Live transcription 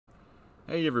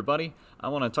Hey everybody, I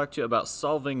want to talk to you about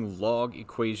solving log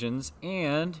equations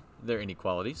and their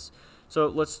inequalities. So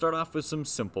let's start off with some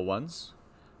simple ones.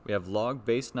 We have log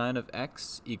base 9 of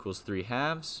x equals 3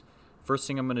 halves. First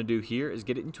thing I'm going to do here is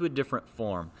get it into a different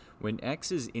form. When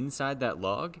x is inside that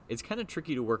log, it's kind of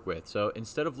tricky to work with. So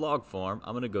instead of log form,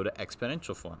 I'm going to go to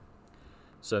exponential form.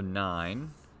 So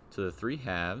 9 to the 3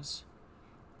 halves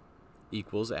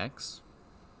equals x.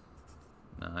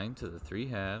 9 to the 3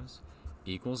 halves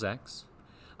equals x.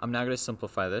 I'm now going to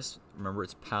simplify this. Remember,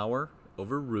 it's power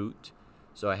over root.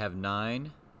 So I have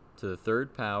 9 to the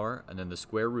third power and then the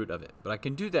square root of it. But I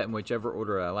can do that in whichever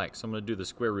order I like. So I'm going to do the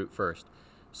square root first.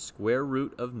 Square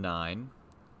root of 9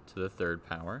 to the third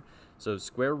power. So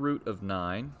square root of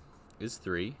 9 is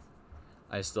 3.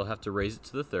 I still have to raise it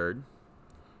to the third.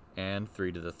 And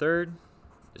 3 to the third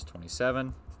is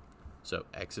 27. So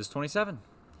x is 27.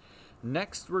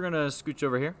 Next, we're going to scooch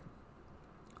over here.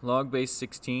 Log base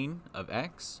 16 of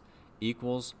x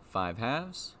equals 5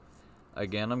 halves.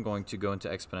 Again, I'm going to go into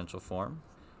exponential form.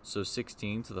 So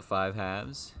 16 to the 5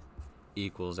 halves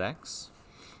equals x.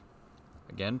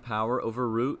 Again, power over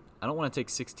root. I don't want to take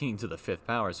 16 to the 5th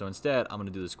power, so instead I'm going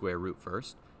to do the square root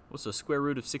first. What's the square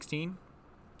root of 16?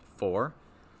 4.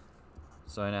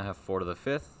 So I now have 4 to the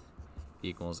 5th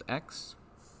equals x.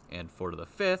 And 4 to the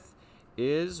 5th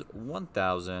is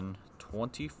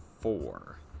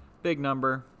 1024. Big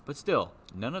number, but still,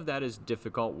 none of that is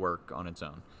difficult work on its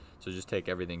own. So just take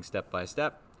everything step by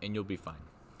step and you'll be fine.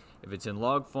 If it's in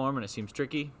log form and it seems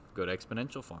tricky, go to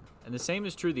exponential form. And the same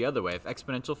is true the other way. If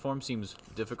exponential form seems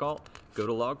difficult, go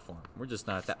to log form. We're just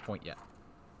not at that point yet.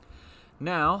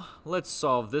 Now, let's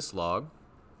solve this log.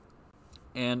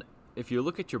 And if you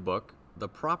look at your book, the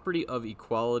property of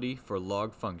equality for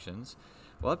log functions,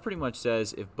 well, it pretty much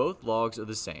says if both logs are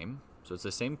the same, so it's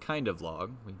the same kind of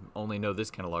log, we only know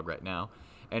this kind of log right now,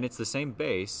 and it's the same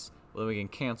base, well, then we can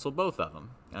cancel both of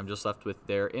them. I'm just left with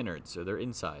their innards, or their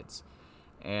insides.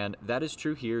 And that is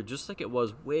true here, just like it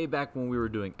was way back when we were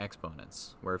doing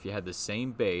exponents, where if you had the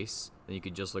same base, then you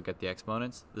could just look at the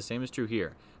exponents. The same is true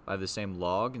here. If I have the same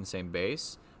log and same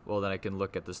base, well, then I can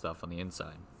look at the stuff on the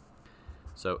inside.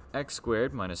 So x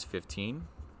squared minus 15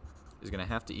 is going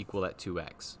to have to equal that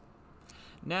 2x.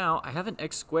 Now, I have an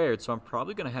x squared, so I'm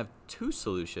probably going to have two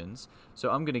solutions.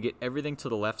 So I'm going to get everything to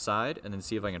the left side and then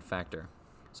see if I can factor.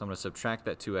 So I'm going to subtract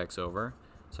that 2x over.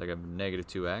 So I got negative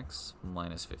 2x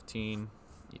minus 15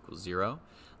 equals 0.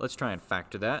 Let's try and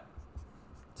factor that.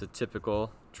 It's a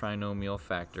typical trinomial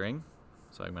factoring.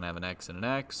 So I'm going to have an x and an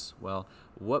x. Well,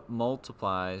 what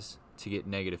multiplies to get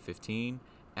negative 15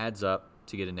 adds up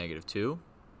to get a negative 2?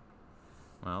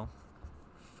 Well,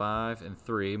 5 and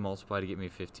 3 multiply to get me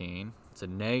 15. It's a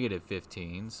negative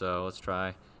 15, so let's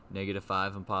try negative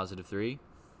 5 and positive 3.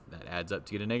 That adds up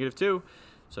to get a negative 2.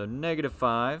 So negative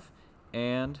 5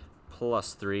 and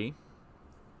plus 3.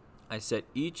 I set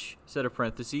each set of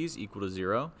parentheses equal to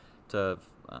 0 to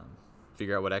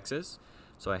figure out what x is.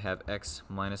 So I have x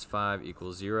minus 5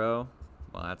 equals 0.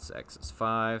 Well, that's x is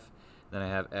 5. Then I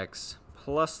have x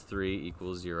plus 3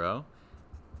 equals 0.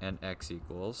 And x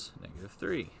equals negative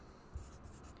 3.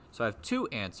 So I have two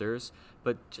answers,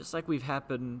 but just like we've had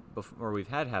happen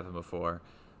before,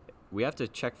 we have to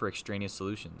check for extraneous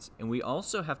solutions. And we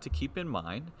also have to keep in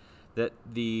mind that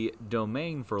the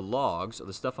domain for logs, or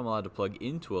the stuff I'm allowed to plug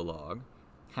into a log,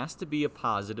 has to be a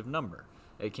positive number.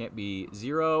 It can't be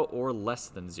 0 or less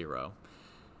than 0.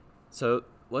 So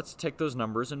let's take those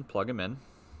numbers and plug them in.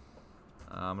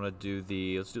 I'm going to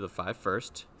do let's do the 5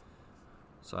 first.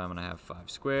 So I'm going to have 5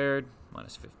 squared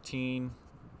minus 15.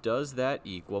 Does that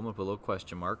equal, I'm going to put a little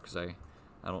question mark because I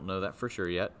don't know that for sure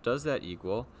yet. Does that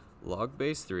equal log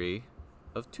base 3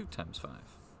 of 2 times 5?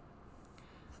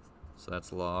 So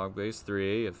that's log base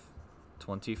 3 of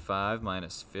 25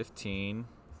 minus 15.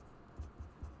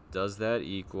 Does that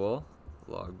equal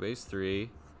log base 3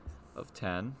 of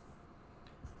 10?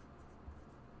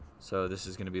 So this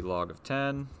is going to be log of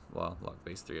 10, well, log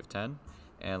base 3 of 10,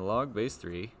 and log base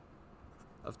 3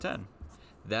 of 10.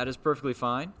 That is perfectly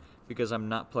fine because I'm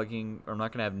not going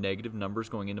to have negative numbers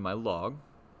going into my log.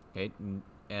 Okay,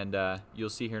 and you'll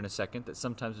see here in a second that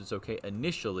sometimes it's okay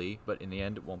initially, but in the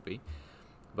end it won't be.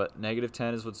 But negative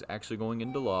 10 is what's actually going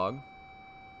into log.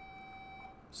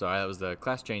 Sorry, that was the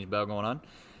class change bell going on.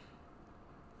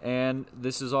 And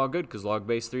this is all good because log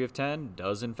base 3 of 10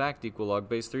 does in fact equal log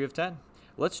base 3 of 10.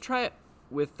 Let's try it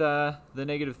with the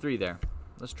negative 3 there.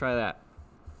 Let's try that.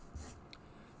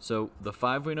 So the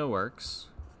 5 we know works.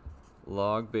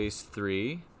 Log base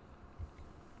 3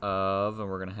 of, and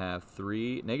we're going to have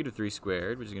negative 3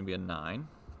 squared, which is going to be a 9,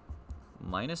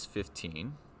 minus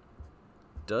 15.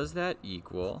 Does that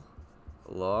equal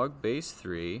log base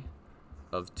 3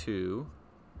 of 2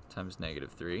 times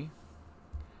negative 3.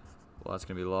 Well, that's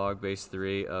going to be log base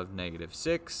 3 of negative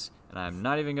 6. And I'm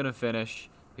not even going to finish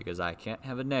because I can't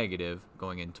have a negative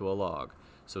going into a log.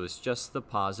 So it's just the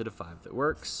positive 5 that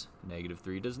works. Negative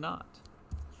 3 does not.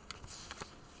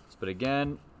 But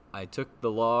again, I took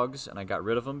the logs and I got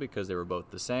rid of them because they were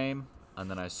both the same. And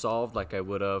then I solved like I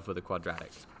would have with a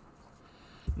quadratic.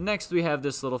 Next we have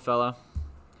this little fella.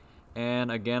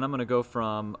 And again, I'm going to go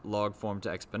from log form to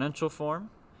exponential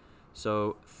form.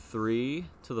 So 3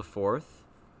 to the 4th.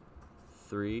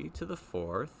 3 to the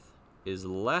 4th is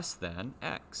less than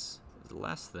x. Is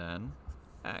less than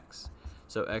x.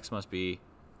 So x must be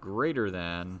greater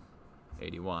than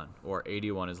 81. Or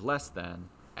 81 is less than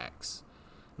x.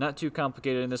 Not too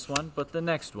complicated in this one, but the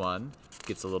next one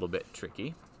gets a little bit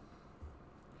tricky.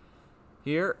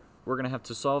 Here, we're going to have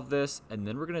to solve this, and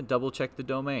then we're going to double check the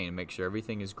domain, make sure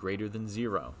everything is greater than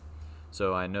 0.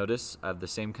 So I notice I have the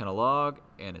same kind of log,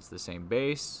 and it's the same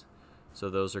base. So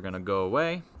those are going to go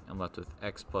away. I'm left with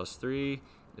x plus 3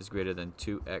 is greater than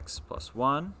 2x plus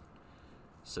 1.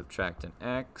 Subtract an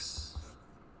x.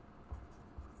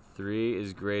 3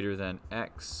 is greater than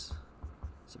x.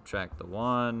 Subtract the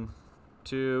 1.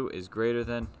 2 is greater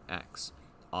than x.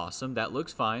 Awesome, that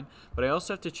looks fine, but I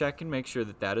also have to check and make sure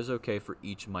that that is okay for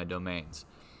each of my domains.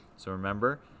 So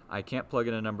remember, I can't plug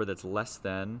in a number that's less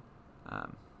than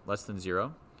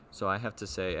 0, so I have to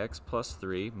say x plus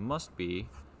 3 must be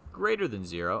greater than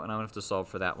 0, and I'm going to have to solve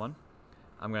for that one.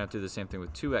 I'm going to have to do the same thing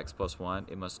with 2x plus 1.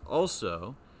 It must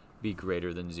also be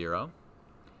greater than 0,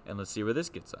 and let's see where this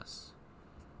gets us.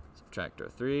 Subtract our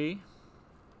 3.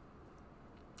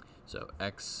 So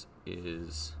x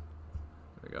is,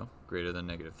 there we go, greater than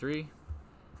negative 3.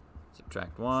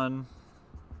 Subtract 1.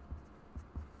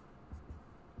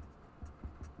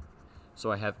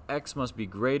 So I have x must be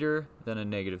greater than a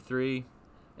negative 3,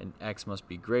 and x must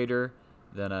be greater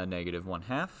than a negative 1/2.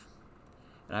 And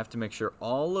I have to make sure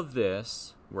all of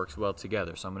this works well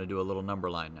together. So I'm going to do a little number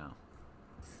line now,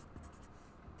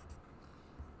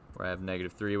 where I have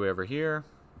negative 3 way over here,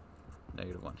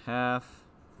 negative 1/2,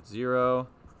 0,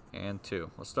 and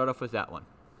 2. Let's start off with that one.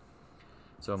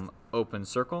 So I'm open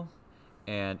circle,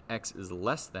 and x is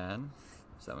less than,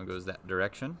 so that one goes that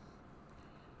direction.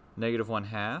 Negative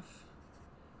 1/2,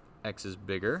 x is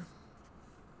bigger.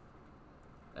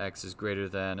 X is greater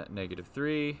than negative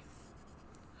 3.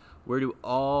 Where do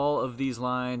all of these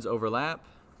lines overlap?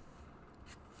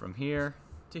 From here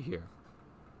to here.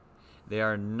 They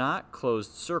are not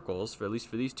closed circles, for at least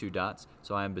for these two dots,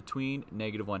 so I am between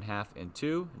negative 1/2 and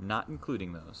 2, not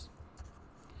including those.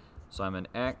 So I'm an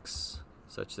x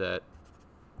such that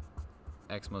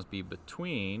x must be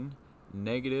between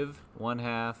negative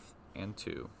 1/2 and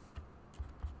 2.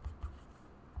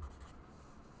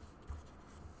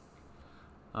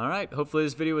 Alright, hopefully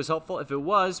this video was helpful. If it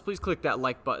was, please click that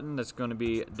like button that's going to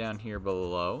be down here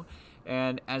below.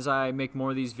 And as I make more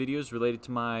of these videos related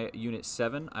to my Unit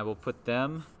 7, I will put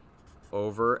them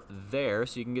over there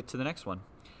so you can get to the next one.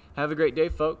 Have a great day,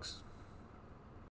 folks.